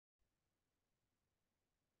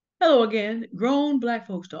Hello again, Grown Black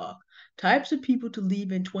Folks Talk. Types of people to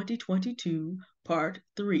leave in 2022, Part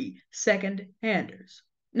 3, Second-handers.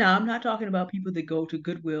 Now, I'm not talking about people that go to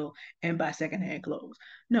Goodwill and buy secondhand clothes.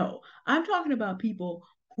 No, I'm talking about people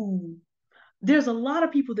who, there's a lot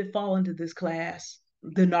of people that fall into this class.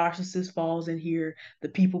 The narcissist falls in here, the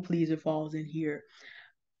people pleaser falls in here.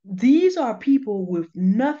 These are people with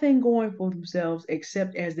nothing going for themselves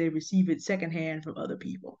except as they receive it secondhand from other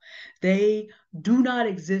people. They do not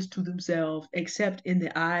exist to themselves except in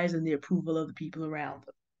the eyes and the approval of the people around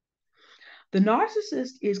them. The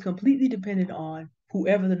narcissist is completely dependent on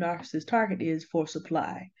whoever the narcissist target is for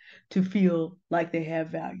supply to feel like they have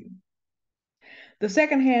value. The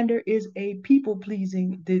second hander is a people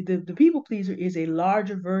pleasing, the people pleaser is a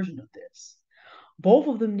larger version of this. Both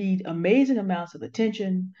of them need amazing amounts of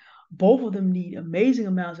attention. Both of them need amazing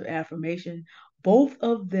amounts of affirmation. Both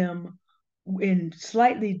of them, in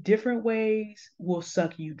slightly different ways, will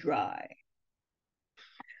suck you dry.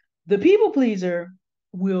 The people pleaser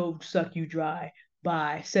will suck you dry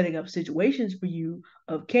by setting up situations for you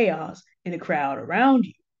of chaos in a crowd around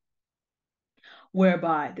you,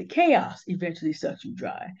 whereby the chaos eventually sucks you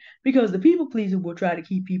dry because the people pleaser will try to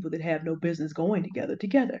keep people that have no business going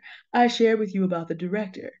together. I shared with you about the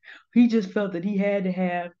director. He just felt that he had to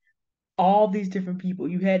have all these different people.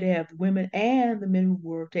 You had to have the women and the men who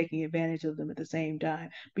were taking advantage of them at the same time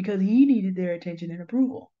because he needed their attention and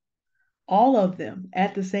approval. All of them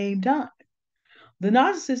at the same time. The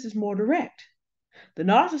narcissist is more direct. The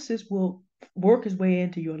narcissist will work his way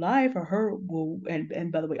into your life, or her will,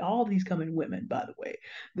 and by the way, all these come in women, by the way,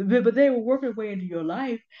 but they will work their way into your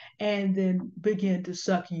life and then begin to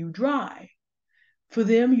suck you dry. For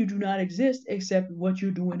them, you do not exist except what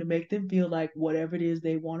you're doing to make them feel like whatever it is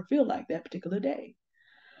they want to feel like that particular day.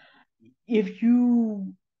 If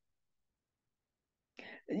you,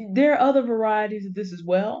 there are other varieties of this as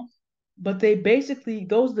well, but they basically,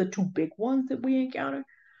 those are the two big ones that we encounter,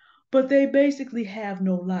 but they basically have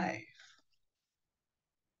no life.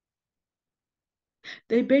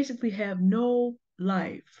 They basically have no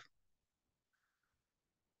life.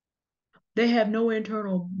 They have no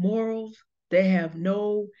internal morals. They have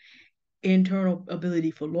no internal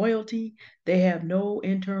ability for loyalty. They have no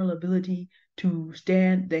internal ability to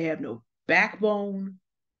stand. They have no backbone.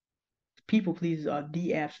 People pleasers are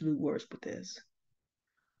the absolute worst with this.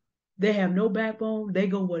 They have no backbone. They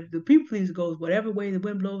go what the people pleaser goes whatever way the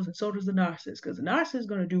wind blows, and so does the narcissist. Because the narcissist is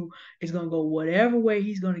going to do is going to go whatever way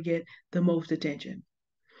he's going to get the most attention.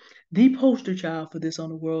 The poster child for this on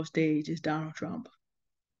the world stage is Donald Trump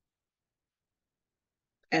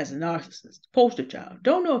as a narcissist. Poster child.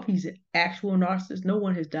 Don't know if he's an actual narcissist. No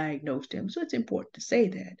one has diagnosed him, so it's important to say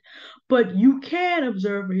that. But you can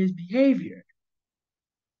observe his behavior.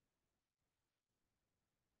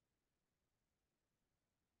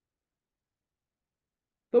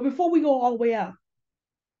 But before we go all the way out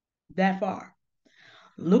that far,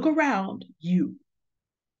 look around you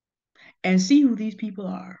and see who these people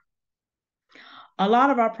are. A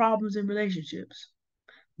lot of our problems in relationships,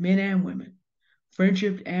 men and women,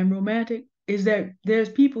 friendship and romantic, is that there's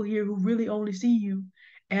people here who really only see you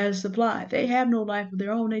as supply. They have no life of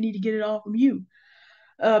their own. They need to get it all from you.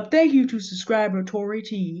 Thank you to subscriber Tori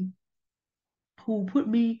T, who put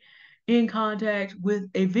me in contact with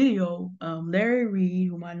a video. Larry Reed,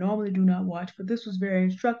 whom I normally do not watch, but this was very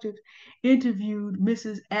instructive, interviewed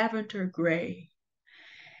Mrs. Aventer Gray.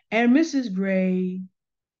 And Mrs. Gray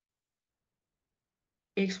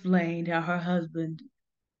explained how her husband,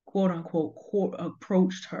 quote unquote,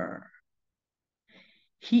 approached her.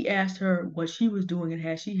 He asked her what she was doing and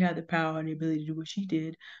had she had the power and the ability to do what she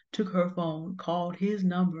did, took her phone, called his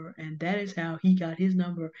number, and that is how he got his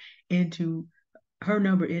number into her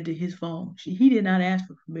number into his phone. He did not ask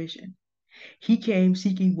for permission. He came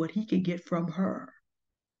seeking what he could get from her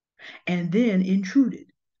and then intruded.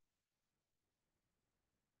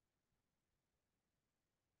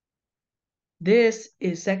 This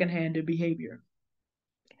is second-handed behavior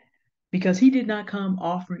because he did not come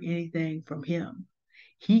offering anything from him.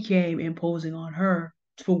 He came imposing on her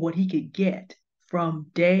for what he could get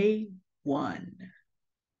from day one.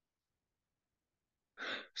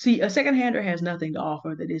 See, a second-hander has nothing to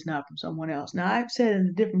offer that is not from someone else. Now, I've said in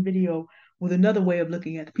a different video with another way of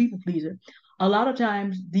looking at the people pleaser, a lot of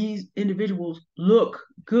times these individuals look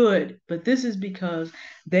good, but this is because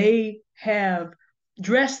they have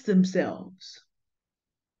dressed themselves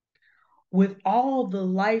with all the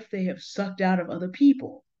life they have sucked out of other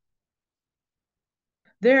people.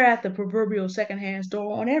 They're at the proverbial secondhand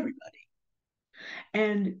store on everybody.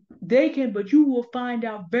 And they can, but you will find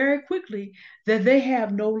out very quickly that they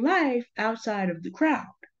have no life outside of the crowd.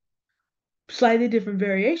 slightly different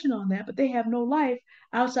variation on that, but they have no life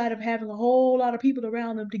outside of having a whole lot of people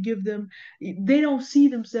around them to give them, they don't see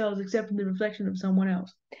themselves except in the reflection of someone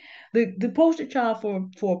else. The poster child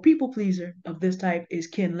for a people pleaser of this type is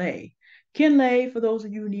Ken Lay. Ken Lay, for those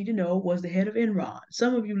of you who need to know, was the head of Enron.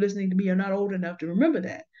 Some of you listening to me are not old enough to remember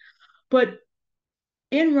that. But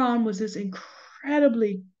Enron was this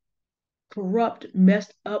incredibly corrupt,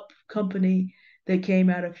 messed up company that came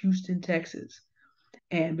out of Houston, Texas.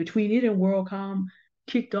 And between it and WorldCom,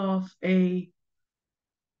 kicked off a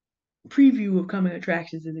preview of coming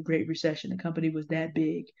attractions in the Great Recession. The company was that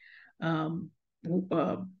big. Um,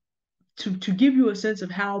 uh, to give you a sense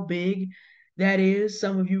of how big that is,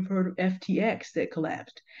 some of you have heard of FTX that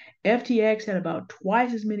collapsed. FTX had about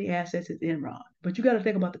twice as many assets as Enron, but you got to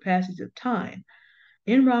think about the passage of time.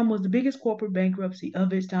 Enron was the biggest corporate bankruptcy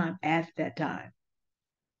of its time at that time.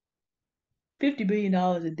 $50 billion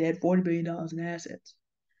in debt, $40 billion in assets.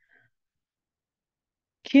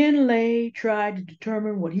 Ken Lay tried to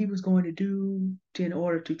determine what he was going to do in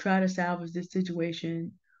order to try to salvage this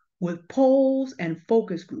situation with polls and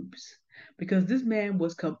focus groups because this man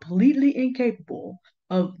was completely incapable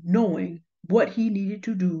of knowing what he needed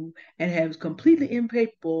to do and was completely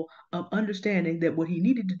incapable of understanding that what he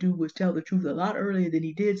needed to do was tell the truth a lot earlier than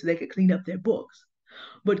he did so they could clean up their books.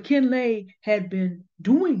 But Ken Lay had been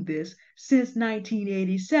doing this since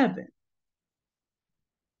 1987.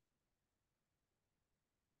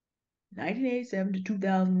 1987 to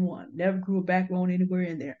 2001. Never grew a backbone anywhere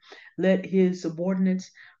in there. Let his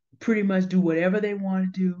subordinates pretty much do whatever they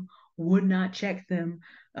wanted to do, would not check them.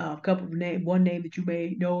 One name that you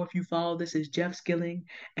may know if you follow this is Jeff Skilling.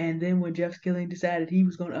 And then when Jeff Skilling decided he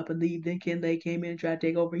was going to up and leave, then Ken Lay came in and tried to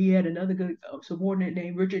take over. He had another good subordinate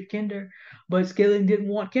named Richard Kinder, but Skilling didn't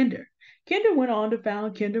want Kinder. Kinder went on to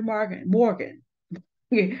found Kinder Morgan,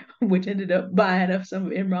 which ended up buying up some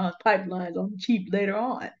of Enron's pipelines on the cheap later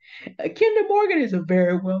on. Kinder Morgan is a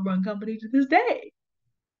very well-run company to this day.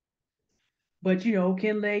 But,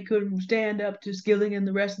 Ken Lay couldn't stand up to Skilling and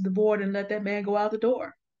the rest of the board and let that man go out the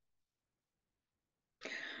door.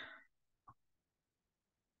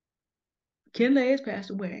 Ken Lay has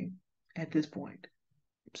passed away at this point.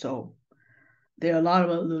 So there are a lot of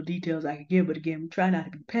other little details I could give, but again, we try not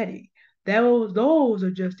to be petty. Those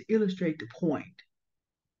are just to illustrate the point.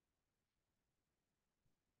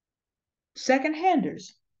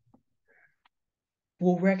 Second-handers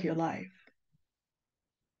will wreck your life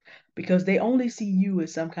because they only see you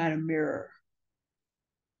as some kind of mirror.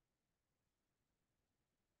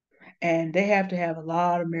 And they have to have a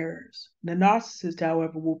lot of mirrors. The narcissist,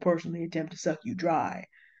 however, will personally attempt to suck you dry.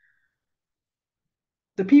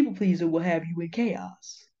 The people pleaser will have you in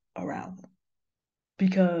chaos around them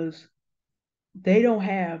because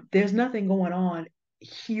there's nothing going on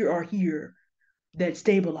here or here that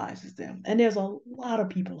stabilizes them. And there's a lot of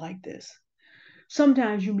people like this.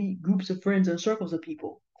 Sometimes you meet groups of friends and circles of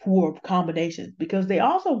people who are combinations because they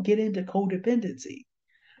also get into codependency.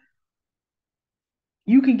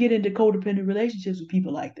 You can get into codependent relationships with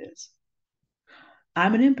people like this.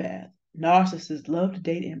 I'm an empath. Narcissists love to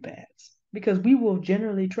date empaths because we will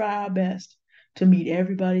generally try our best to meet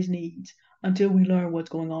everybody's needs until we learn what's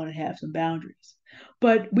going on and have some boundaries.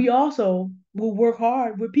 But we also will work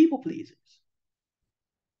hard with people pleasers.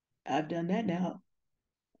 I've done that now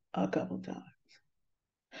a couple of times.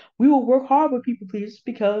 We will work hard with people pleasers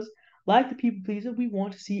because, like the people pleaser, we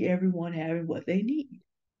want to see everyone having what they need.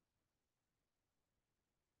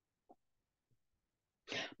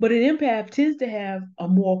 But an empath tends to have a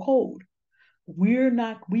moral code.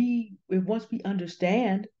 Once we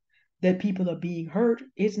understand that people are being hurt,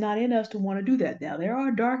 it's not in us to want to do that. Now, there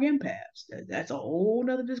are dark empaths. That's a whole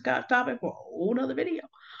nother topic for a whole nother video.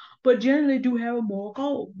 But generally do have a moral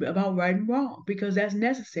code about right and wrong because that's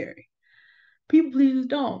necessary. People pleasers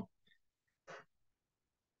don't.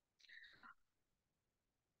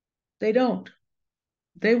 They don't.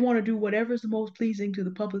 They want to do whatever is the most pleasing to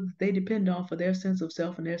the public that they depend on for their sense of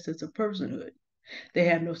self and their sense of personhood. They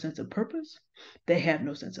have no sense of purpose. They have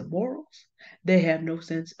no sense of morals. They have no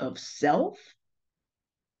sense of self.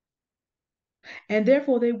 And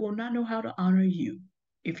therefore, they will not know how to honor you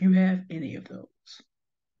if you have any of those.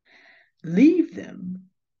 Leave them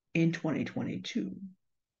in 2022.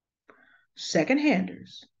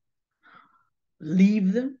 Second-handers,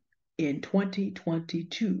 leave them in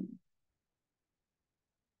 2022.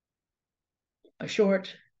 A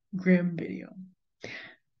short, grim video.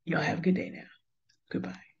 Y'all have a good day now.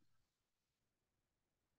 Goodbye.